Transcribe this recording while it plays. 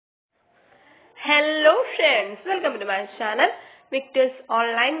Hello friends, welcome to my channel. Victor's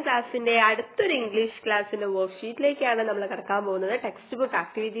online ക്ലാസ്സിന്റെ അടുത്തൊരു English ക്ലാസ്സിന്റെ വർക്ക്ഷീറ്റിലേക്കാണ് നമ്മൾ കടക്കാൻ പോകുന്നത്. ടെക്സ്റ്റ് ബുക്ക്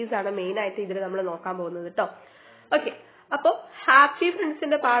ആക്ടിവിറ്റീസ് ആണ് മെയിൻ ആയിട്ട് ഇതിൽ നമ്മൾ നോക്കാൻ പോകുന്നത് കേട്ടോ. ഓക്കെ, അപ്പോൾ ഹാപ്പി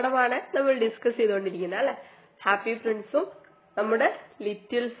ഫ്രണ്ട്സിന്റെ പാഠമാണ് നമ്മൾ ഡിസ്കസ് ചെയ്തുകൊണ്ടിരിക്കുന്നത് അല്ലെ. ഹാപ്പി ഫ്രണ്ട്സും നമ്മുടെ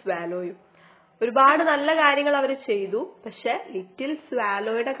ലിറ്റിൽ സ്വാലോയും ഒരുപാട് നല്ല കാര്യങ്ങൾ അവർ ചെയ്തു. പക്ഷെ ലിറ്റിൽ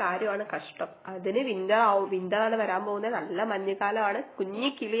സ്വാലോയുടെ കാര്യമാണ് കഷ്ടം. അതിന് വിന്ററാണ് വരാൻ പോകുന്നത്. നല്ല മഞ്ഞുകാലമാണ്,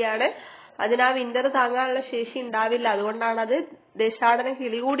 കുഞ്ഞി കിളിയാണ്. അതിന് ആ വിന്റർ താങ്ങാനുള്ള ശേഷി ഉണ്ടാവില്ല. അതുകൊണ്ടാണ് അത് ദേശാടന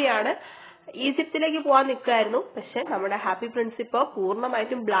കിളി കൂടിയാണ്. ഈജിപ്തിലേക്ക് പോകാൻ നിൽക്കായിരുന്നു. പക്ഷെ നമ്മുടെ ഹാപ്പി പ്രിൻസ് ഇപ്പോ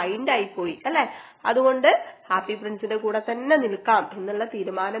പൂർണ്ണമായിട്ടും ബ്ലൈൻഡ് ആയിപ്പോയി അല്ലെ. അതുകൊണ്ട് ഹാപ്പി പ്രിൻസിന്റെ കൂടെ തന്നെ നിൽക്കാം എന്നുള്ള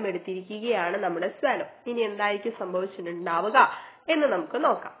തീരുമാനം എടുത്തിരിക്കുകയാണ് നമ്മുടെ സ്വാലോ. ഇനി എന്തായിരിക്കും സംഭവിച്ചിട്ടുണ്ടാവുക എന്ന് നമുക്ക്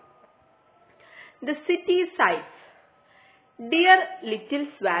നോക്കാം. The city sights. Dear little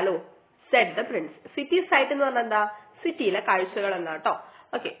swallow, said the prince. City sight എന്ന് പറഞ്ഞാൽ എന്താ? സിറ്റിയിലെ കാഴ്ചകൾ എന്നാ കേട്ടോ.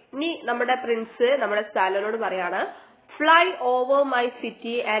 ഓക്കെ, ഇനി നമ്മുടെ പ്രിൻസ് നമ്മുടെ സ്വാലോനോട് പറയാണ്, fly over my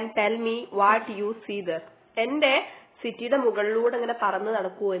city and tell me what you see there. എന്റെ സിറ്റിയുടെ മുകളിലൂടെ ഇങ്ങനെ പറന്ന്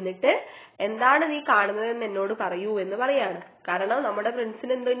നടക്കൂ, എന്നിട്ട് എന്താണ് നീ കാണുന്നതെന്ന് എന്നോട് പറയൂ എന്ന് പറയാണ്. കാരണം നമ്മുടെ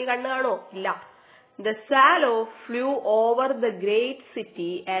പ്രിൻസിന് എന്തോ ഇനി കണ്ണ് കാണോ? ഇല്ല. The swallow flew over the great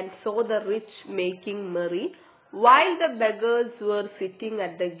city and saw the rich making merry while the beggars were sitting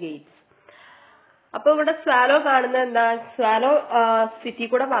at the gates. അപ്പൊ ഇവിടെ സ്വാലോ കാണുന്നത് എന്താ? സ്വാലോ സിറ്റി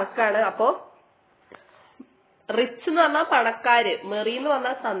കൂടെ പറക്കാണ്. അപ്പോ റിച്ച് എന്ന് പറഞ്ഞാൽ പണക്കാര്, മെറി എന്ന്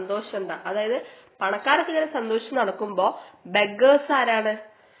പറഞ്ഞാൽ സന്തോഷം. എന്താ അതായത് പണക്കാരൊക്കെ ഇങ്ങനെ സന്തോഷം നടക്കുമ്പോ ബെഗേഴ്സ് ആരാണ്?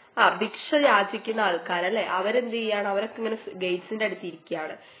 ഭിക്ഷ യാചിക്കുന്ന ആൾക്കാരല്ലേ. അവരെന്ത് ചെയ്യാണ്? അവരൊക്കെ ഇങ്ങനെ ഗേറ്റ്സിന്റെ അടുത്ത്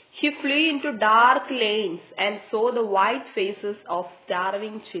ഇരിക്കുകയാണ്. He flew into dark lanes and saw the white faces of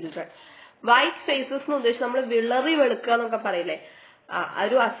starving children. White faces എന്ന് ഉദ്ദേശിച്ച് നമ്മൾ വിളറി വെളുക്കുക എന്നൊക്കെ പറയില്ലേ,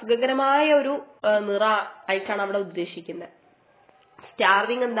 ഒരു അസുഖകരമായ ഒരു നിറ ആയിട്ടാണ് അവിടെ ഉദ്ദേശിക്കുന്നത്.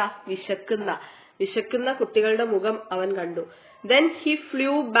 സ്റ്റാർവിംഗ് എന്താ? വിശക്കുന്ന കുട്ടികളുടെ മുഖം അവൻ കണ്ടു. Then he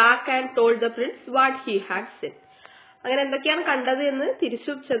flew back and told the prince what he had seen. അങ്ങനെ എന്തൊക്കെയാണ് കണ്ടത് എന്ന്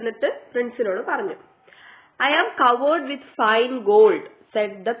തിരിച്ചു ചെന്നിട്ട് പ്രിൻസിനോട് പറഞ്ഞു. I am covered with fine gold,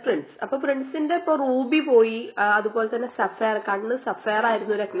 said the prince. അപ്പൊ പ്രിൻസിന്റെ ഇപ്പൊ റൂബി പോയി, അതുപോലെ തന്നെ സഫയർ, കണ്ണ് സഫയർ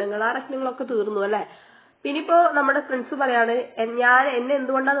ആയിരുന്നു, രത്നങ്ങൾ, ആ രത്നങ്ങളൊക്കെ തീർന്നു അല്ലെ. പിന്നിപ്പോ നമ്മുടെ പ്രിൻസ് പറയാണ്, എന്നെ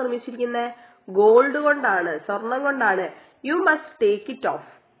എന്തുകൊണ്ടാണ് നിർമ്മിച്ചിരിക്കുന്നത്? ഗോൾഡ് കൊണ്ടാണ്, സ്വർണം കൊണ്ടാണ്. You must take it off.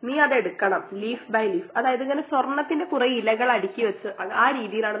 നീ അത് എടുക്കണം, ലീഫ് ബൈ ലീഫ്. അതായത് ഇങ്ങനെ സ്വർണത്തിന്റെ കുറെ ഇലകൾ അടുക്കി വെച്ച് ആ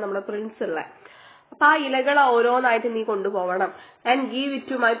രീതിയിലാണ് നമ്മുടെ പ്രിൻസ് ഉള്ളത്. അപ്പൊ ആ ഇലകൾ ഓരോന്നായിട്ട് നീ കൊണ്ടുപോകണം. And give it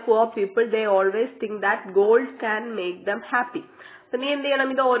to my poor people, they always think that gold can make them happy. അപ്പൊ നീ എന്ത്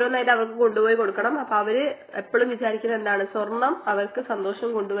ചെയ്യണം? ഇത് ഓരോന്നായിട്ട് അവർക്ക് കൊണ്ടുപോയി കൊടുക്കണം. അപ്പൊ അവര് എപ്പോഴും വിചാരിക്കുന്നത് എന്താണ്? സ്വർണം അവർക്ക് സന്തോഷം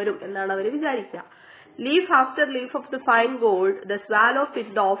കൊണ്ടുവരും എന്നാണ് അവര് വിചാരിക്കുക. Leaf after leaf of the fine gold the swallow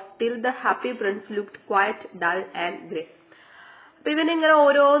picked off till the happy prince looked quite dull and grey. അപ്പൊ ഇവനിങ്ങനെ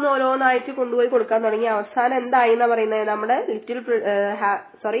ഓരോന്നായിട്ട് കൊണ്ടുപോയി കൊടുക്കാൻ തുടങ്ങി. അവസാനം എന്തായി എന്നാ പറയുന്നത്? നമ്മുടെ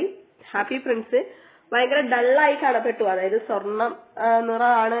ഹാപ്പി പ്രിൻസ് ഭയങ്കര ഡള്ളായി കാണപ്പെട്ടു. അതായത് സ്വർണം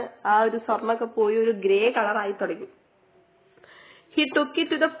നിറമാണ്, ആ ഒരു സ്വർണ്ണമൊക്കെ പോയി ഒരു ഗ്രേ കളറായി തുടങ്ങി. He took it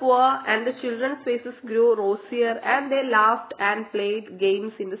to the poor and the children's faces grew rosier and they laughed and played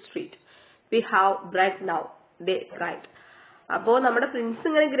games in the street. We have bread now, they cried. അപ്പോ നമ്മുടെ പ്രിൻസ്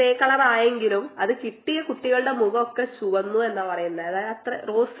ഇങ്ങനെ ഗ്രേ കളർ ആയെങ്കിലും അത് കിട്ടിയ കുട്ടികളുടെ മുഖമൊക്കെ ചുവന്നു എന്നാ പറയുന്നത്. അതായത് അത്ര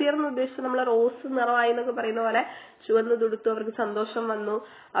റോസിയർ എന്ന് ഉദ്ദേശിച്ച് നമ്മളെ റോസ് നിറമായി എന്നൊക്കെ പറയുന്ന പോലെ ചുവന്നു തുടുത്തു. അവർക്ക് സന്തോഷം വന്നു,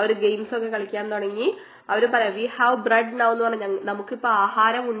 അവർ ഗെയിംസ് ഒക്കെ കളിക്കാൻ തുടങ്ങി. അവര് പറയാം, വി ഹാവ് ബ്രെഡ് നൗ എന്ന് പറഞ്ഞാൽ നമുക്കിപ്പോ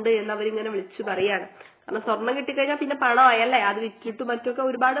ആഹാരമുണ്ട് എന്ന് അവരിങ്ങനെ വിളിച്ചു പറയാണ്. കാരണം സ്വർണം കിട്ടിക്കഴിഞ്ഞാൽ പിന്നെ പണമായല്ലേ, അത് വിറ്റിട്ട് മറ്റൊക്കെ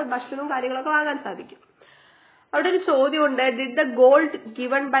ഒരുപാട് ഭക്ഷണവും കാര്യങ്ങളൊക്കെ വാങ്ങാൻ സാധിക്കും. അവിടെ ഒരു ചോദ്യമുണ്ട്, did the gold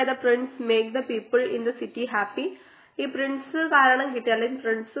given by the Prince make the people in the city happy? ഈ പ്രിൻസ് കാരണം കിട്ടിയ, അല്ലെങ്കിൽ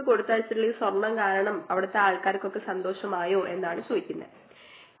പ്രിൻസ് കൊടുത്തയച്ചിട്ടുള്ള ഈ സ്വർണം കാരണം അവിടുത്തെ ആൾക്കാർക്കൊക്കെ സന്തോഷമായോ എന്നാണ് ചോദിക്കുന്നത്.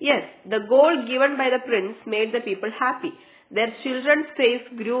 Yes, the gold given by the Prince made the people happy. There children's face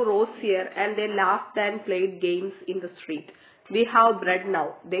Gru റോസിയർ and they laughed and played games in the street. We have bread now,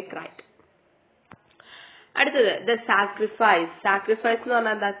 they cried. അടുത്തത് the sacrifice. Sacrifice എന്ന്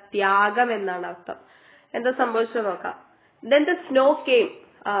പറഞ്ഞാൽ എന്താ? ത്യാഗം എന്നാണ് അർത്ഥം. എന്താ സംഭവിച്ചത് നോക്കാം. Then the snow came.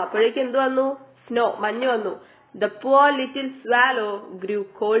 അപ്പോഴേക്കും എന്ത് വന്നു? സ്നോ, മഞ്ഞ് വന്നു. The poor little swallow grew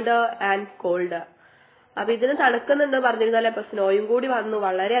colder and colder. അപ്പൊ ഇതിന് തണുക്കുന്നുണ്ട് പറഞ്ഞിരുന്നല്ലേ, അപ്പൊ സ്നോയും കൂടി വന്നു,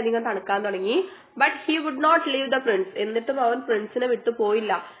 വളരെയധികം തണുക്കാൻ തുടങ്ങി. But he would not leave the prince. എന്നിട്ടും അവൻ പ്രിൻസിനെ വിട്ടു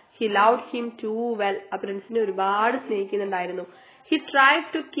പോയില്ല. He loved him too well. ആ പ്രിൻസിനെ ഒരുപാട് സ്നേഹിക്കുന്നുണ്ടായിരുന്നു. He tried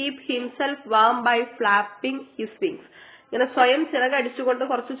to keep himself warm by flapping his wings. ഇങ്ങനെ സ്വയം ചിറകടിച്ചുകൊണ്ട്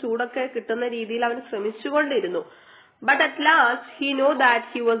കുറച്ച് ചൂടൊക്കെ കിട്ടുന്ന രീതിയിൽ അവൻ ശ്രമിച്ചുകൊണ്ടിരുന്നു. But at last he know that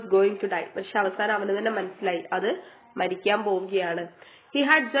he was going to die. പക്ഷെ അവസാനം അവന് തന്നെ മനസ്സിലായി അത് മരിക്കാൻ പോവുകയാണ്. He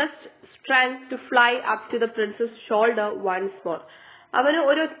had just strength to fly up to the prince's shoulder once more. അവന്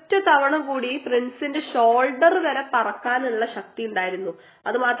ഒരൊറ്റ തവണ കൂടി പ്രിൻസിന്റെ ഷോൾഡർ വരെ പറക്കാനുള്ള ശക്തി ഉണ്ടായിരുന്നു.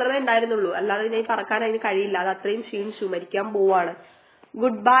 അത് മാത്രമേ ഉണ്ടായിരുന്നുള്ളൂ, അല്ലാതെ ഇനി പറക്കാൻ അതിന് കഴിയില്ല. അത് അത്രയും ക്ഷീണിച്ചു, മരിക്കാൻ പോവാണ്.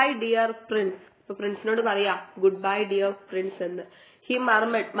 Good bye dear Prince. ഇപ്പൊ പ്രിൻസിനോട് പറയാ ഗുഡ് ബൈ ഡിയർ പ്രിൻസ് എന്ന്. ഹി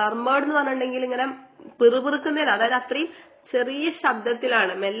മർമേഡ് എന്ന് പറഞ്ഞിട്ടുണ്ടെങ്കിൽ ഇങ്ങനെ പിറുപിറുക്കുന്നതിന്, അതായത് അത്രയും ചെറിയ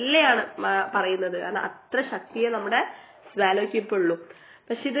ശബ്ദത്തിലാണ്, മെല്ലെയാണ് പറയുന്നത്. കാരണം അത്ര ശക്തിയെ നമ്മുടെ സ്വാലോയ്ക്ക് ഇപ്പൊ ഉള്ളൂ.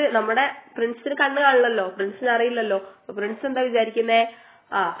 പക്ഷെ ഇത് നമ്മുടെ പ്രിൻസിന് കണ്ണ് കാണില്ലല്ലോ, പ്രിൻസിന് അറിയില്ലല്ലോ. പ്രിൻസ് എന്താ വിചാരിക്കുന്നേ?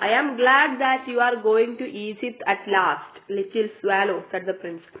 I am GLAAD that you are going to Egypt at last little swallow said the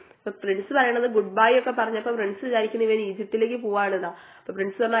Prince. അപ്പൊ പ്രിൻസ് പറയണത് ഗുഡ് ബൈ ഒക്കെ പറഞ്ഞപ്പോ പ്രിൻസ് വിചാരിക്കുന്നത് ഇവൻ ഈജിപ്തിലേക്ക് പോവാണിതാ. അപ്പൊ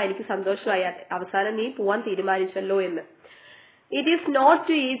പ്രിൻസ് പറഞ്ഞാൽ എനിക്ക് സന്തോഷമായി, അവസാനം നീ പോവാൻ തീരുമാനിച്ചല്ലോ എന്ന്. It is not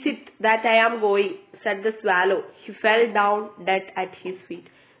to Egypt that I am going, said the swallow. He fell down dead at his feet.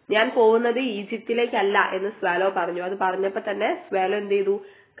 ഞാൻ പോകുന്നത് ഈജിപ്തിലേക്കല്ല എന്ന് സ്വാലോ പറഞ്ഞു. അത് പറഞ്ഞപ്പോ തന്നെ സ്വാലോ എന്ത് ചെയ്തു?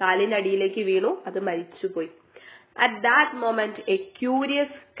 കാലിനടിയിലേക്ക് വീണു, അത് മരിച്ചുപോയി. At that moment, a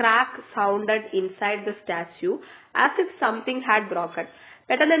curious crack sounded inside the statue as if something had broken.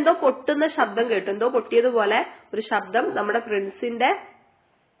 പെട്ടെന്ന് എന്തോ പൊട്ടുന്ന ശബ്ദം കേട്ടു. എന്തോ പൊട്ടിയതുപോലെ ഒരു ശബ്ദം നമ്മുടെ പ്രിൻസിന്റെ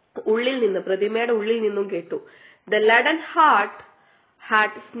ഉള്ളിൽ നിന്ന്, പ്രതിമയുടെ ഉള്ളിൽ നിന്നും കേട്ടു. The leaden heart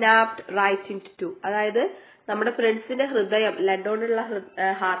had snapped right into two. അതായത് നമ്മുടെ പ്രിൻസിന്റെ ഹൃദയം, ലെഡ് കൊണ്ടുള്ള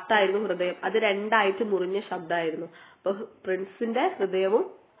ഹാർട്ടായിരുന്നു ഹൃദയം, അത് രണ്ടായിട്ട് മുറിഞ്ഞ ശബ്ദമായിരുന്നു. അപ്പൊ പ്രിൻസിന്റെ ഹൃദയവും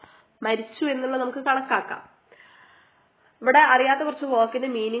മരിച്ചു എന്നുള്ളത് നമുക്ക് കണക്കാക്കാം. ഇവിടെ അറിയാത്ത കുറച്ച് വാക്കിന്റെ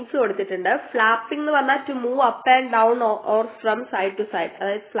മീനിങ്സ് കൊടുത്തിട്ടുണ്ട്. ഫ്ലാപ്പിംഗ് എന്ന് പറഞ്ഞാൽ to move up and down or from side to side.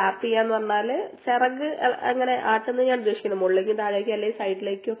 അതായത് ഫ്ലാപ്പ് ചെയ്യാന്ന് പറഞ്ഞാല് ചിറക് അങ്ങനെ ആട്ടുന്നത് ഞാൻ ഉദ്ദേശിക്കുന്നത്, മുകളിലേക്കും താഴേക്കും അല്ലെങ്കിൽ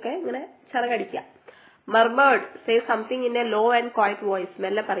സൈഡിലേക്കും ഒക്കെ ഇങ്ങനെ ചിറകടിക്കുക. Murmured, say something in a low and quiet voice.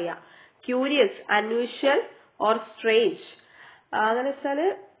 മെല്ലെ പറയാ. Curious, unusual or strange. അങ്ങനെ വെച്ചാല്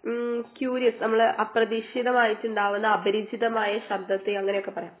ക്യൂരിയസ്, നമ്മള് അപ്രതീക്ഷിതമായിട്ടുണ്ടാവുന്ന അപരിചിതമായ ശബ്ദത്തെ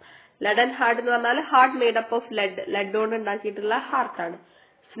അങ്ങനെയൊക്കെ പറയാം. ലെഡൻ ഹാർട്ട് എന്ന് പറഞ്ഞാൽ heart made up of lead കൊണ്ട് ഉണ്ടാക്കിയിട്ടുള്ള ഹാർട്ടാണ്.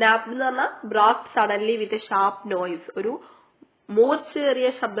 സ്നാപ്ഡ് എന്ന് പറഞ്ഞാൽ ബ്രോക്ക് suddenly with a sharp noise, ഒരു മൂർച്ചയേറിയ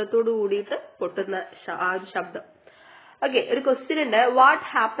ശബ്ദത്തോട് കൂടിയിട്ട് പൊട്ടുന്ന ആ ഒരു ശബ്ദം. ഓക്കെ, ഒരു ക്വസ്റ്റ്യൻ ഉണ്ട്. What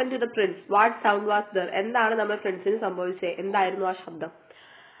happen to the Prince? What sound was there? എന്താണ് നമ്മുടെ പ്രിൻസിന് സംഭവിച്ചത്? എന്തായിരുന്നു ആ ശബ്ദം?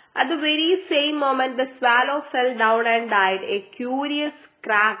 At the very same moment, the swallow fell down and died. A curious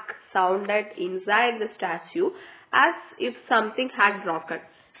crack sounded inside the statue as if something had broken.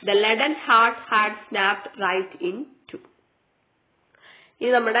 The leaden heart had snapped right in two.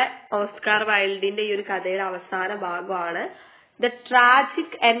 ഇത് നമ്മുടെ Oscar വൈൽഡിന്റെ ഈ ഒരു കഥയുടെ അവസാന ഭാഗമാണ്. The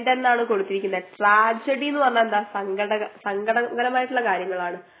tragic end എന്നാണ് കൊടുത്തിരിക്കുന്നത്. Tragedy എന്ന് പറഞ്ഞാൽ എന്താ? സങ്കടകരമായിട്ടുള്ള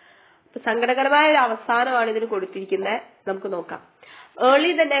കാര്യങ്ങളാണ്. അപ്പൊ സങ്കടകരമായ ഒരു അവസാനമാണ് ഇതിന് കൊടുത്തിരിക്കുന്നത്. നമുക്ക് നോക്കാം. Early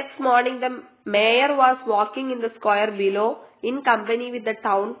the next morning, the mayor was walking in the square below in company with the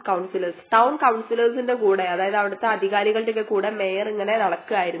town councillors. Town councillors-ന്റെ കൂടെ, അതായത് അവിടുത്തെ അധികാരികളുടെ കൂടെ മേയർ ഇങ്ങനെ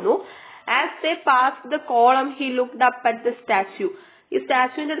നടക്കുകയായിരുന്നു. As they passed the column, he looked up at the statue. ഈ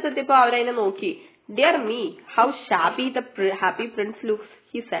സ്റ്റാച്യുവിന്റെ അടുത്ത് എത്തിയപ്പോ അവരതിനെ നോക്കി. Dear me, how shabby the happy prince looks,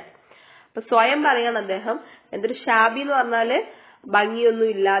 he said. അപ്പൊ സ്വയം പറയാണ് അദ്ദേഹം, എന്തൊരു ഷാബി എന്ന് പറഞ്ഞാല് ഭംഗിയൊന്നും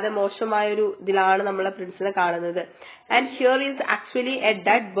ഇല്ലാതെ മോശമായൊരു ഇതിലാണ് നമ്മളെ പ്രിൻസിനെ കാണുന്നത്. And here is actually A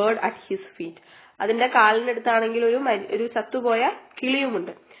dead bird at his feet. അതിന്റെ കാലിനടുത്താണെങ്കിൽ ഒരു ചത്തുപോയ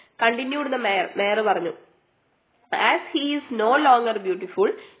കിളിയുമുണ്ട്. കണ്ടിന്യൂഡ് ദ മേയർ പറഞ്ഞു. As he is no longer beautiful,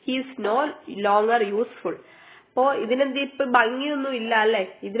 he is no longer useful. അപ്പോ ഇപ്പൊ ഭംഗിയൊന്നും ഇല്ല അല്ലെ?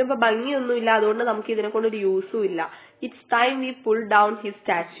 ഇതിനിപ്പോ ഭംഗിയൊന്നും ഇല്ല, അതുകൊണ്ട് നമുക്ക് ഇതിനെ കൊണ്ടൊരു യൂസും ഇല്ല. It's time we pull down his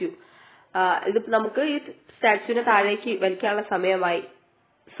statue. ഇത് നമുക്ക് ഈ സ്റ്റാച്യുവിനെ താഴേക്ക് വലിക്കാനുള്ള സമയമായി.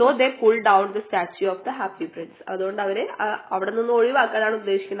 So they pull down the statue of the happy Prince. അതുകൊണ്ട് അവര് അവിടെ നിന്നും ഒഴിവാക്കാനാണ്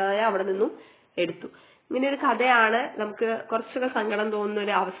ഉദ്ദേശിക്കുന്നത്, അവിടെ നിന്നും എടുത്തു. ഇങ്ങനെ ഒരു കഥയാണ്. നമുക്ക് കുറച്ചൊക്കെ സങ്കടം തോന്നുന്ന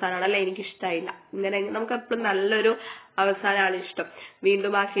ഒരു അവസാനമാണ് അല്ലെ? എനിക്ക് ഇഷ്ടമായില്ല. ഇങ്ങനെ നമുക്ക് എപ്പോഴും നല്ലൊരു അവസാനമാണ് ഇഷ്ടം.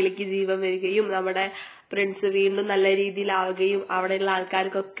 വീണ്ടും ആ കിളിക്ക് ജീവൻ വരികയും നമ്മുടെ പ്രിൻസ് വീണ്ടും നല്ല രീതിയിലാവുകയും അവിടെയുള്ള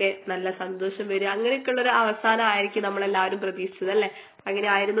ആൾക്കാർക്കൊക്കെ നല്ല സന്തോഷം വരിക, അങ്ങനെയൊക്കെയുള്ള ഒരു അവസാനം ആയിരിക്കും നമ്മളെല്ലാവരും പ്രതീക്ഷിച്ചത് അല്ലെ? അങ്ങനെ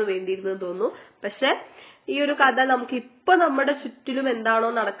ആയിരുന്നു വേണ്ടിയിരുന്നെന്ന് തോന്നുന്നു. പക്ഷെ ഈ ഒരു കഥ നമുക്ക് ഇപ്പൊ നമ്മുടെ ചുറ്റിലും എന്താണോ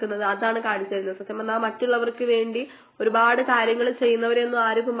നടക്കുന്നത് അതാണ് കാണിച്ചു തരുന്നത്. സത്യം പറഞ്ഞാൽ മറ്റുള്ളവർക്ക് വേണ്ടി ഒരുപാട് കാര്യങ്ങൾ ചെയ്യുന്നവരെയൊന്നും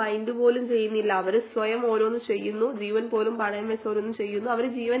ആരും ഇപ്പൊ മൈൻഡ് പോലും ചെയ്യുന്നില്ല. അവര് സ്വയം ഓരോന്ന് ചെയ്യുന്നു, ജീവൻ പോലും പണയം വെച്ച് ഓരോന്ന് ചെയ്യുന്നു, അവര്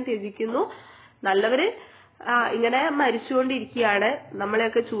ജീവൻ ത്യജിക്കുന്നു. നല്ലവര് ഇങ്ങനെ മരിച്ചുകൊണ്ടിരിക്കുകയാണ്.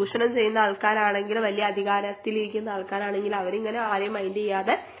 നമ്മളെയൊക്കെ ചൂഷണം ചെയ്യുന്ന ആൾക്കാരാണെങ്കിൽ, വലിയ അധികാരത്തിലിരിക്കുന്ന ആൾക്കാരാണെങ്കിൽ അവരിങ്ങനെ ആരെയും മൈൻഡ്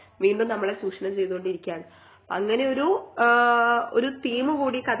ചെയ്യാതെ വീണ്ടും നമ്മളെ ചൂഷണം ചെയ്തുകൊണ്ടിരിക്കുകയാണ്. അങ്ങനെ ഒരു തീം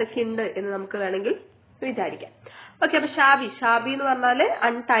കൂടി കഥയ്ക്കുണ്ട് എന്ന് നമുക്ക് വേണമെങ്കിൽ വിചാരിക്കാം. ഓക്കെ, അപ്പൊ ഷാബി എന്ന് പറഞ്ഞാല്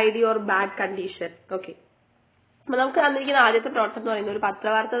untidy or bad condition. Okay, അപ്പൊ നമുക്ക് തന്നിരിക്കുന്ന ആദ്യത്തെ പ്രവർത്തനം എന്ന് പറയുന്നത് ഒരു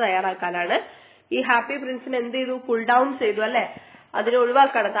പത്രവാർത്ത തയ്യാറാക്കാനാണ്. ഈ ഹാപ്പി പ്രിൻസിനെ എന്ത് ചെയ്തു? പുൾ ഡൗൺ ചെയ്തു അല്ലെ? അതിനെ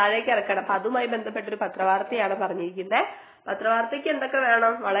ഒഴിവാക്കണം, താഴേക്ക് ഇറക്കണം. അപ്പൊ അതുമായി ബന്ധപ്പെട്ടൊരു പത്രവാർത്തയാണ് പറഞ്ഞിരിക്കുന്നത്. പത്രവാർത്തയ്ക്ക് എന്തൊക്കെ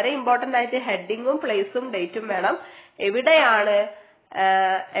വേണം? വളരെ ഇമ്പോർട്ടന്റ് ആയിട്ട് ഹെഡിങ്ങും പ്ലേസും ഡേറ്റും വേണം. എവിടെയാണ്,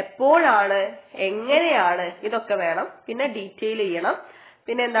 എപ്പോഴാണ്, എങ്ങനെയാണ്, ഇതൊക്കെ വേണം. പിന്നെ ഡീറ്റെയിൽ ചെയ്യണം.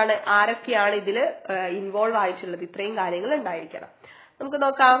 പിന്നെ എന്താണ്, ആരൊക്കെയാണ് ഇതില് ഇൻവോൾവ് ആയിട്ടുള്ളത്, ഇത്രയും കാര്യങ്ങൾ ഉണ്ടായിരിക്കണം. നമുക്ക്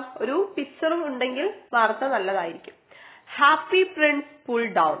നോക്കാം. ഒരു പിക്ചറും ഉണ്ടെങ്കിൽ വാർത്ത നല്ലതായിരിക്കും. Happy Prince pull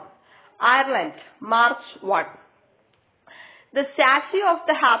down, Ireland, March 1. The statue of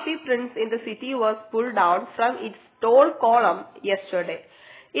the Happy Prince in the city was pulled down from its tall column yesterday.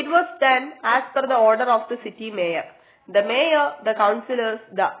 It was done as per the order of the city mayor. The mayor, the councillors,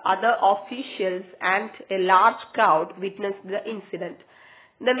 the other officials and a large crowd witnessed the incident.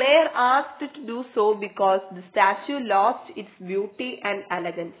 The mayor asked to do so because the statue lost its beauty and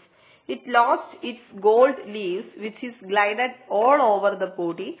elegance. It lost its gold leaves which is glided all over the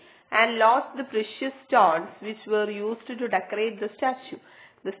body and lost the precious stones which were used to decorate the statue.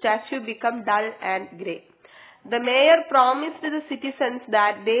 The statue became dull and grey. The mayor promised the citizens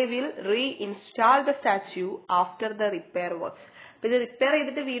that they will reinstall the statue after the repair works. ഇത് repair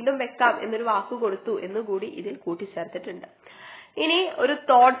ചെയ്തിട്ട് വീണ്ടും വെക്കാം എന്നൊരു വാക്ക് കൊടുത്തു എന്നുകൂടി ഇതിൽ കൂട്ടിച്ചേർത്തിട്ടുണ്ട്. ഇനി ഒരു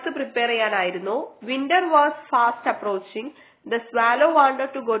തോട്ട്സ് പ്രിപ്പയർ ചെയ്യാനായിരുന്നു. Winter was fast approaching. The swallow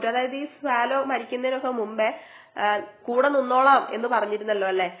wanted to go to, അതായത് ഈ സ്വാലോ മരിക്കുന്നതിനൊക്കെ മുമ്പേ കൂടെ നിന്നോളാം എന്ന് പറഞ്ഞിരുന്നല്ലോ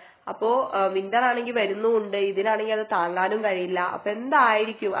അല്ലെ. അപ്പോ വിന്റർ ആണെങ്കിൽ വരുന്നുണ്ട്, ഇതിനാണെങ്കിൽ അത് താങ്ങാനും കഴിയില്ല. അപ്പൊ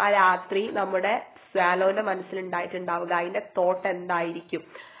എന്തായിരിക്കും ആ രാത്രി നമ്മുടെ സ്വാലോന്റെ മനസ്സിലുണ്ടായിട്ടുണ്ടാവുക, അതിന്റെ തോട്ട് എന്തായിരിക്കും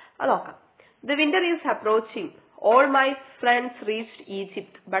അത് നോക്കാം. The winter is approaching. All my friends reached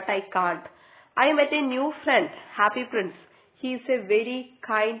Egypt, but I can't. I met a new friend, Happy Prince. He is a very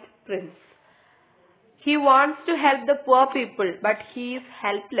kind prince. He wants to help the poor people, but he is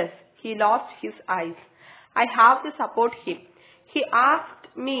helpless. He lost his eyes. I have to support him. He asked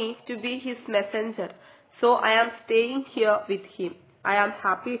me to be his messenger, so I am staying here with him. I am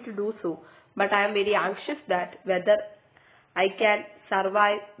happy to do so, but I am very anxious that whether I can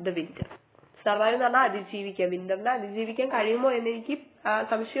survive the winter. Survive എന്ന് പറഞ്ഞാൽ അതിജീവിക്കാൻ, വിന്ററിനെ അതിജീവിക്കാൻ കഴിയുമോ എന്ന് എനിക്ക്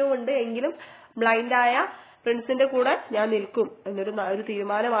സംശയമുണ്ട്. എങ്കിലും ബ്ലൈൻഡായ പ്രിൻസിന്റെ കൂടെ ഞാൻ നിൽക്കും എന്നൊരു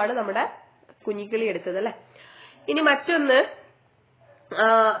തീരുമാനമാണ് നമ്മുടെ കുഞ്ഞിക്കിളി എടുത്തത് അല്ലെ. ഇനി മറ്റൊന്ന്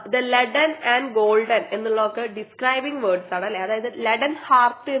ദ ലെഡൻ ആൻഡ് ഗോൾഡൻ എന്നുള്ളതൊക്കെ ഡിസ്ക്രൈബിംഗ് വേർഡ്സ് ആണ് അല്ലെ. അതായത് ലെഡൻ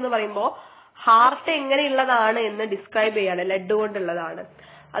ഹാർട്ട് എന്ന് പറയുമ്പോൾ ഹാർട്ട് എങ്ങനെയുള്ളതാണ് എന്ന് ഡിസ്ക്രൈബ് ചെയ്യാണ്, ലെഡ് കൊണ്ടുള്ളതാണ്.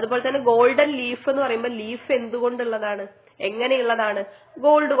 അതുപോലെ തന്നെ ഗോൾഡൻ ലീഫ് എന്ന് പറയുമ്പോൾ ലീഫ് എന്തുകൊണ്ടുള്ളതാണ്, എങ്ങനെയുള്ളതാണ്,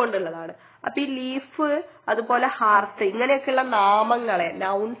 ഗോൾഡ് കൊണ്ടുള്ളതാണ്. അപ്പൊ ഈ ലീഫ് അതുപോലെ ഹാർട്ട് ഇങ്ങനെയൊക്കെയുള്ള നാമങ്ങളെ,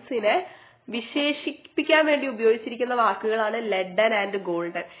 നൗൺസിനെ വിശേഷിപ്പിക്കാൻ വേണ്ടി ഉപയോഗിച്ചിരിക്കുന്ന വാക്കുകളാണ് ലെഡൻ ആൻഡ്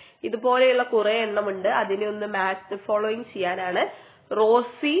ഗോൾഡൻ. ഇതുപോലെയുള്ള കുറെ എണ്ണമുണ്ട്. അതിനെ ഒന്ന് മാച്ച് ഫോളോയിങ് ചെയ്യാനാണ്.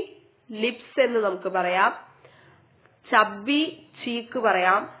 റോസി ലിപ്സ് എന്ന് നമുക്ക് പറയാം, ചബ്ബി ചീക്ക്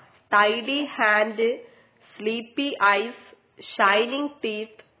പറയാം, tidy hand, sleepy ice, shining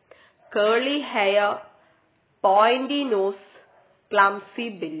teeth, Keli hair, pointy nose, clumsy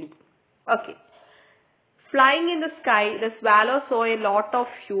belly. Okay. Flying in the sky, the swallow saw a lot of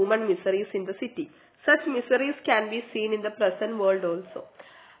human miseries in the city. Such miseries can be seen in the present world also.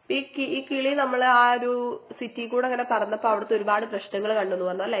 ഈ കിളി നമ്മൾ ആ ഒരു city കൂടെ അങ്ങനെ പറന്നപ്പോ അവിടുത്തെ ഒരുപാട് പ്രശ്നങ്ങൾ കണ്ടെന്ന്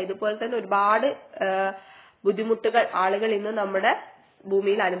പറഞ്ഞു അല്ലെ. ഇതുപോലെ തന്നെ ഒരുപാട് ബുദ്ധിമുട്ടുകൾ ആളുകൾ ഇന്ന് നമ്മുടെ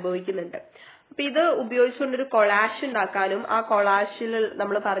ഭൂമിയിൽ അനുഭവിക്കുന്നുണ്ട്. അപ്പൊ ഇത് ഉപയോഗിച്ചുകൊണ്ടൊരു കൊളാഷ് ഉണ്ടാക്കാനും ആ കൊളാഷിൽ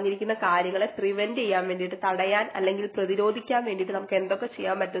നമ്മൾ പറഞ്ഞിരിക്കുന്ന കാര്യങ്ങളെ പ്രിവെന്റ് ചെയ്യാൻ വേണ്ടിയിട്ട്, തടയാൻ അല്ലെങ്കിൽ പ്രതിരോധിക്കാൻ വേണ്ടിയിട്ട് നമുക്ക് എന്തൊക്കെ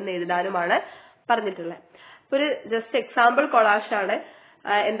ചെയ്യാൻ പറ്റുമെന്ന് എഴുതാനുമാണ് പറഞ്ഞിട്ടുള്ളത്. ഒരു ജസ്റ്റ് എക്സാമ്പിൾ കൊളാഷാണ്.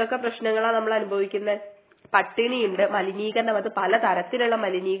 എന്തൊക്കെ പ്രശ്നങ്ങളാണ് നമ്മൾ അനുഭവിക്കുന്നത്? പട്ടിണിയുണ്ട്, മലിനീകരണം, അത് പല തരത്തിലുള്ള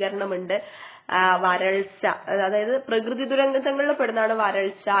മലിനീകരണമുണ്ട്, വരൾച്ച, അതായത് പ്രകൃതി ദുരന്തങ്ങളിൽ പെടുന്നതാണ്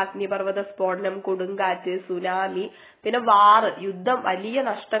വരൾച്ച, അഗ്നിപർവ്വത സ്ഫോടനം, കൊടുങ്കാറ്റ്, സുനാമി, പിന്നെ വാറ്, യുദ്ധം, വലിയ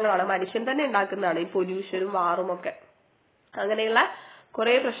നഷ്ടങ്ങളാണ് മനുഷ്യൻ തന്നെ ഉണ്ടാക്കുന്നതാണ് ഈ പൊല്യൂഷനും വാറും ഒക്കെ. അങ്ങനെയുള്ള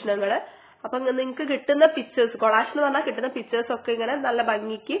കുറെ പ്രശ്നങ്ങള്. അപ്പൊ നിങ്ങൾക്ക് കിട്ടുന്ന പിക്ചേഴ്സ്, കൊളാഷ് എന്ന് പറഞ്ഞാൽ കിട്ടുന്ന പിക്ചേഴ്സ് ഒക്കെ ഇങ്ങനെ നല്ല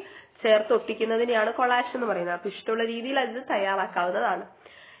ഭംഗിക്ക് ചേർത്ത് ഒട്ടിക്കുന്നതിനെയാണ് കൊളാഷ് എന്ന് പറയുന്നത്. അപ്പൊ ഇഷ്ടമുള്ള രീതിയിൽ അത് തയ്യാറാക്കാവുന്നതാണ്.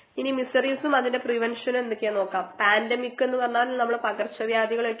 ഇനി മിസറീസും അതിന്റെ പ്രിവെൻഷനും എന്തൊക്കെയാ നോക്കാം. പാൻഡമിക് എന്ന് പറഞ്ഞാൽ നമ്മൾ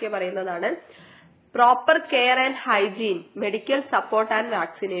പകർച്ചവ്യാധികളൊക്കെ പറയുന്നതാണ്. Proper care and hygiene, medical support and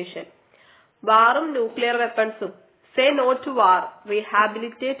vaccination. വാറും nuclear വെപ്പൺസും. Say no to war,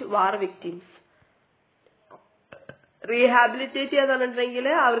 rehabilitate war victims. Rehabilitate ചെയ്യാന്ന് പറഞ്ഞിട്ടുണ്ടെങ്കിൽ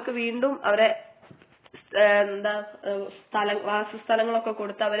അവർക്ക് വീണ്ടും അവരെ വാസസ്ഥലങ്ങളൊക്കെ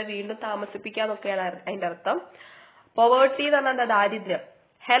കൊടുത്ത് അവരെ വീണ്ടും താമസിപ്പിക്കാന്നൊക്കെയാണ് അതിന്റെ അർത്ഥം. പോവേർട്ടി എന്ന് പറഞ്ഞാൽ ദാരിദ്ര്യം.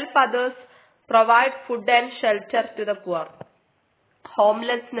 Help others, provide food and shelter to the poor.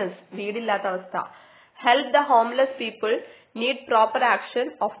 Homelessness, വീടില്ലാത്ത അവസ്ഥ. Help the homeless people, need proper action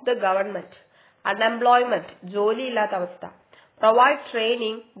of the government. Unemployment, ജോലിയില്ലാത്ത അവസ്ഥ. Provide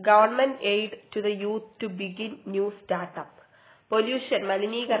training, government aid to the youth to begin new startup. Pollution,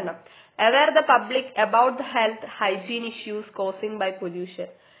 മലിനീകരണം. Aware the public about the health hygiene issues causing by pollution.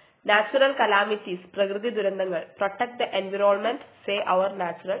 Natural calamities, പ്രകൃതി ദുരന്തങ്ങൾ. Protect the environment, save our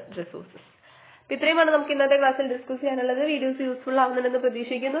natural resources. ഇത്രയുമാണ് നമുക്ക് ഇന്നത്തെ ക്ലാസ്സിൽ discuss ചെയ്യാനുള്ളത്. Videos useful ആവുന്നുണ്ടെന്ന്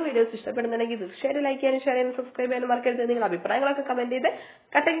പ്രതീക്ഷിക്കുന്നു. Videos ഇഷ്ടപ്പെടുന്നുണ്ടെങ്കിൽ തീർച്ചയായും ലൈക്ക് ചെയ്യാനും ഷെയർ ചെയ്യാനും സബ്സ്ക്രൈബ് ചെയ്യാനും മറക്കരുത്. നിങ്ങളുടെ അഭിപ്രായങ്ങളൊക്കെ കമന്റ് ചെയ്ത്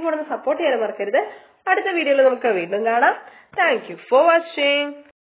കട്ടയ്ക്ക് കൂടെ സപ്പോർട്ട് ചെയ്യാനും മറക്കരുത്. അടുത്ത വീഡിയോയിൽ നമുക്ക് വീണ്ടും കാണാം. Thank you for watching.